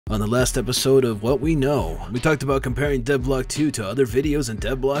On the last episode of What We Know, we talked about comparing Devblock 2 to other videos in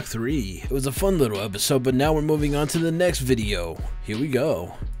Devblock 3. It was a fun little episode, but now we're moving on to the next video. Here we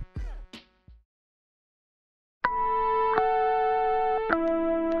go.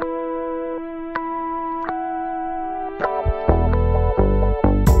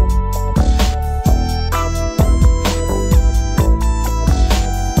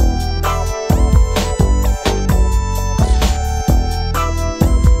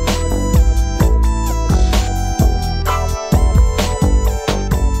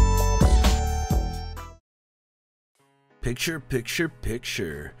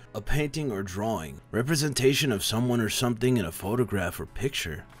 Picture. A painting or drawing. Representation of someone or something in a photograph or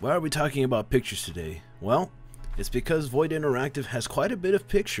picture. Why are we talking about pictures today? Well, it's because Void Interactive has quite a bit of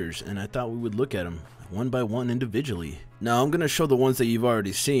pictures, and I thought we would look at them one by one individually. Now I'm going to show the ones that you've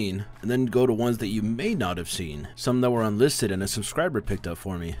already seen, and then go to ones that you may not have seen. Some that were unlisted and a subscriber picked up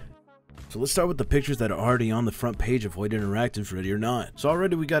for me. So let's start with the pictures that are already on the front page of Void Interactive's Ready or Not. So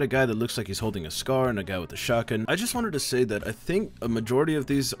already we got a guy that looks like he's holding a scar and a guy with a shotgun. I just wanted to say that I think a majority of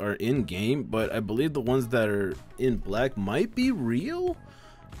these are in game, but I believe the ones that are in black might be real.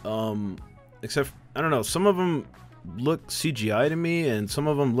 Except, I don't know, some of them look CGI to me and some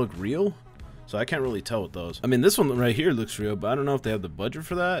of them look real. So I can't really tell with those. I mean, this one right here looks real, but I don't know if they have the budget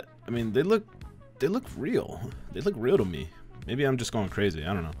for that. I mean, they look real. They look real to me. Maybe I'm just going crazy,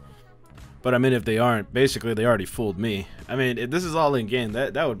 I don't know. But I mean, if they aren't, basically they already fooled me. I mean, if this is all in game,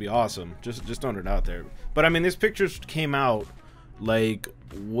 that would be awesome. Just throwing it out there. But I mean, these pictures came out like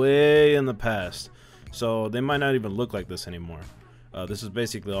way in the past, so they might not even look like this anymore. This is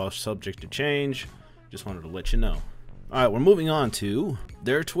basically all subject to change. Just wanted to let you know. Alright, we're moving on to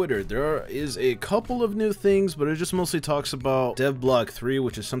their Twitter. There is a couple of new things, but it just mostly talks about Devblock 3,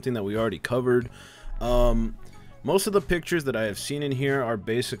 which is something that we already covered. Most of the pictures that I have seen in here are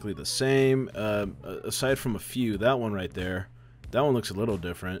basically the same, aside from a few. That one right there, that one looks a little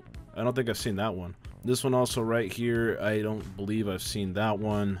different. I don't think I've seen that one. This one also right here, I don't believe I've seen that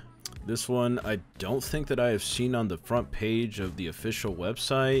one. This one, I don't think that I have seen on the front page of the official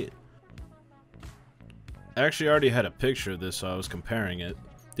website. I actually already had a picture of this, so I was comparing it.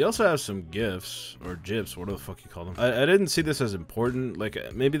 They also have some GIFs, or GIFs, whatever the fuck you call them. I didn't see this as important. Like,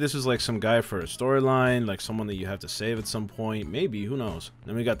 maybe this is like some guy for a storyline, like someone that you have to save at some point. Maybe, who knows.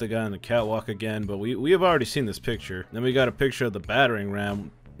 Then we got the guy on the catwalk again, but we have already seen this picture. Then we got a picture of the battering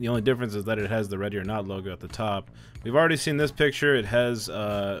ram. The only difference is that it has the Ready or Not logo at the top. We've already seen this picture. It has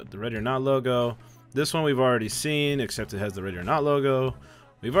the Ready or Not logo. This one we've already seen, except it has the Ready or Not logo.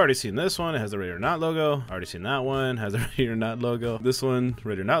 We've already seen this one, it has the Ready or Not logo. Already seen that one, has the Ready or Not logo. This one,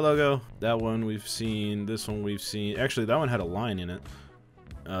 Ready or Not logo. That one we've seen, this one we've seen. Actually, that one had a line in it.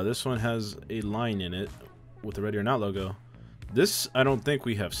 This one has a line in it with the Ready or Not logo. This, I don't think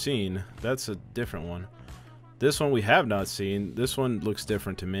we have seen. That's a different one. This one we have not seen. This one looks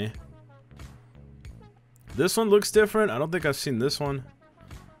different to me. This one looks different. I don't think I've seen this one.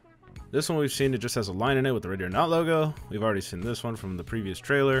 This one we've seen, it just has a line in it with the Ready or Not logo. We've already seen this one from the previous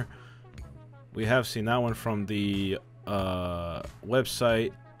trailer. We have seen that one from the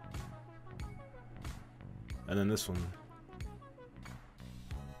website. And then this one.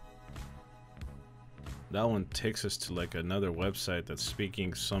 That one takes us to like another website that's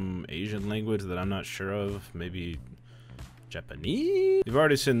speaking some Asian language that I'm not sure of. Maybe Japanese? We've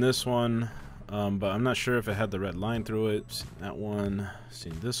already seen this one. But I'm not sure if it had the red line through it. Seen that one,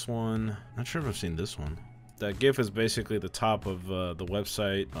 seen this one. Not sure if I've seen this one. That GIF is basically the top of the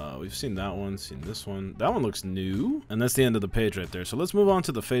website. We've seen that one, seen this one. That one looks new. And that's the end of the page right there. So let's move on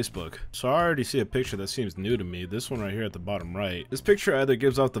to the Facebook. So I already see a picture that seems new to me. This one right here at the bottom right. This picture either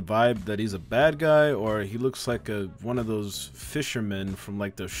gives off the vibe that he's a bad guy, or he looks like one of those fishermen from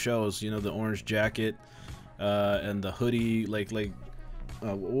like those shows. You know, the orange jacket and the hoodie,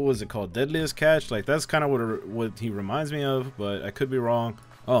 what was it called? Deadliest Catch? Like, that's kind of what he reminds me of, but I could be wrong.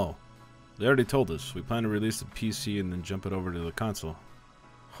 Oh, they already told us. We plan to release the PC and then jump it over to the console.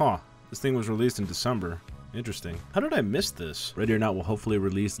 Huh. This thing was released in December. Interesting. How did I miss this? Ready or Not will hopefully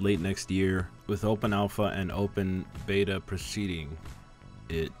release late next year with open alpha and open beta preceding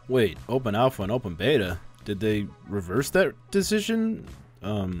it. Wait, open alpha and open beta? Did they reverse that decision?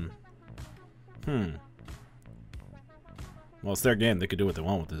 Well, it's their game. They could do what they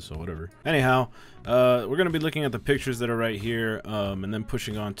want with this, so whatever. Anyhow, we're going to be looking at the pictures that are right here, and then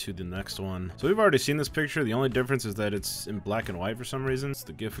pushing on to the next one. So we've already seen this picture. The only difference is that it's in black and white for some reason. It's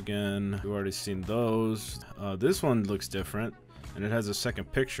the GIF again. We've already seen those. This one looks different, and it has a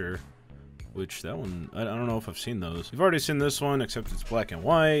second picture. which that one, I don't know if I've seen those. You've already seen this one, except it's black and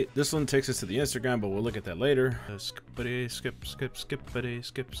white. This one takes us to the Instagram, but we'll look at that later. Skip.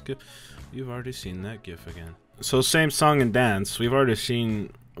 You've already seen that GIF again. So same song and dance. We've already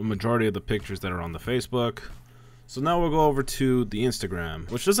seen a majority of the pictures that are on the Facebook. So now we'll go over to the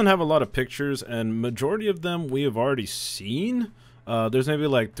Instagram, which doesn't have a lot of pictures, and majority of them we have already seen. There's maybe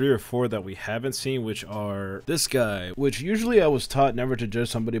like 3 or 4 that we haven't seen, which are this guy, which usually I was taught never to judge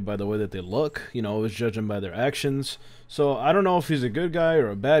somebody by the way that they look, you know, always judge them by their actions. So I don't know if he's a good guy or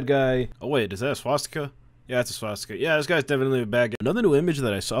a bad guy. Oh wait, is that a swastika? Yeah, it's a swastika. Yeah, this guy's definitely a bad guy. Another new image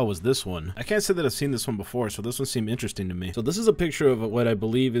that I saw was this one. I can't say that I've seen this one before, so this one seemed interesting to me. So this is a picture of what I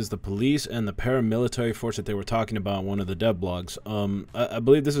believe is the police and the paramilitary force that they were talking about in one of the dev blogs. I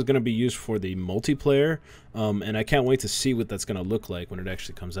believe this is going to be used for the multiplayer, and I can't wait to see what that's going to look like when it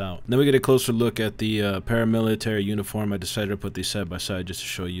actually comes out. And then we get a closer look at the paramilitary uniform. I decided to put these side by side just to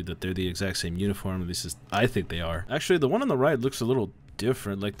show you that they're the exact same uniform. At least I think they are. Actually, the one on the right looks a little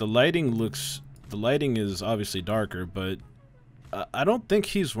different. Like the lighting is obviously darker, but I don't think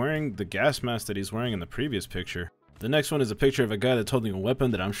he's wearing the gas mask that he's wearing in the previous picture. The next one is a picture of a guy that's holding a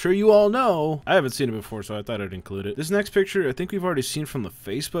weapon that I'm sure you all know. I haven't seen it before, so I thought I'd include it. This next picture, I think we've already seen from the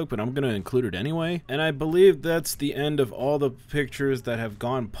Facebook, but I'm going to include it anyway. And I believe that's the end of all the pictures that have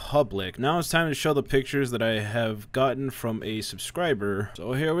gone public. Now it's time to show the pictures that I have gotten from a subscriber.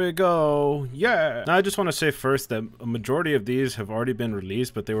 So here we go. Yeah! Now I just want to say first that a majority of these have already been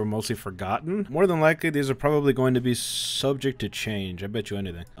released, but they were mostly forgotten. More than likely, these are probably going to be subject to change. I bet you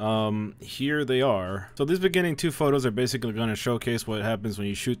anything. Here they are. So these beginning 2 photos are basically going to showcase what happens when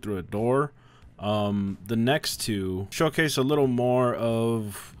you shoot through a door. The next 2 showcase a little more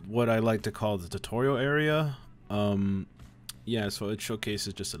of what I like to call the tutorial area. Yeah, so it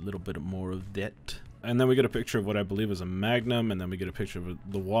showcases just a little bit more of that. And then we get a picture of what I believe is a Magnum, and then we get a picture of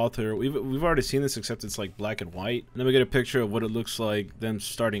the Walther. We've already seen this, except it's like black and white. And then we get a picture of what it looks like them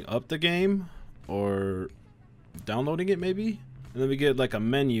starting up the game, or downloading it maybe. And then we get like a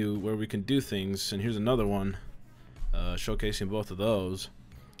menu where we can do things, and here's another one. Showcasing both of those.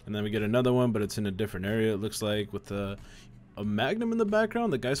 And then we get another one, but it's in a different area, it looks like, with a Magnum in the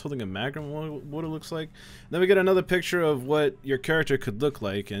background. The guy's holding a Magnum, what it looks like. And then we get another picture of what your character could look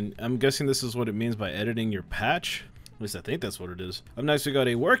like, and I'm guessing this is what it means by editing your patch. At least I think that's what it is. Up next we got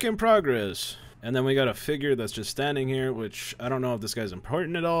a work in progress. And then we got a figure that's just standing here, which I don't know if this guy's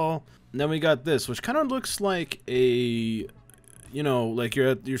important at all. And then we got this, which kind of looks like a... You know, like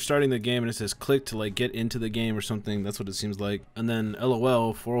you're starting the game and it says click to like get into the game or something. That's what it seems like. And then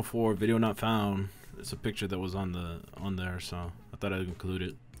LOL 404 video not found. It's a picture that was on there, so I thought I'd include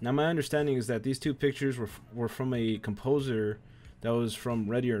it. Now my understanding is that these 2 pictures were from a composer that was from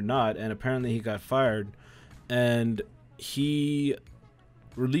Ready or Not, and apparently he got fired, and he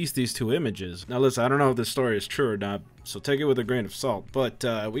released these 2 images. Now listen, I don't know if this story is true or not, so take it with a grain of salt, but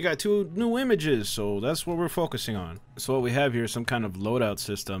we got 2 new images, so that's what we're focusing on. So what we have here is some kind of loadout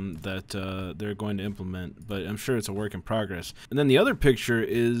system that they're going to implement, but I'm sure it's a work in progress. And then the other picture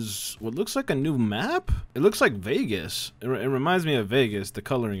is what looks like a new map. It looks like Vegas. It reminds me of Vegas, the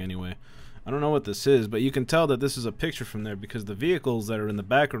coloring anyway. I don't know what this is, but you can tell that this is a picture from there because the vehicles that are in the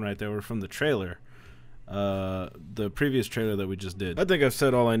background right there were from the trailer. The previous trailer that we just did. I think I've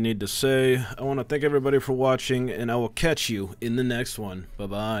said all I need to say. I want to thank everybody for watching, and I will catch you in the next one.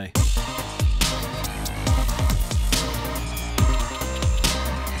 Bye-bye.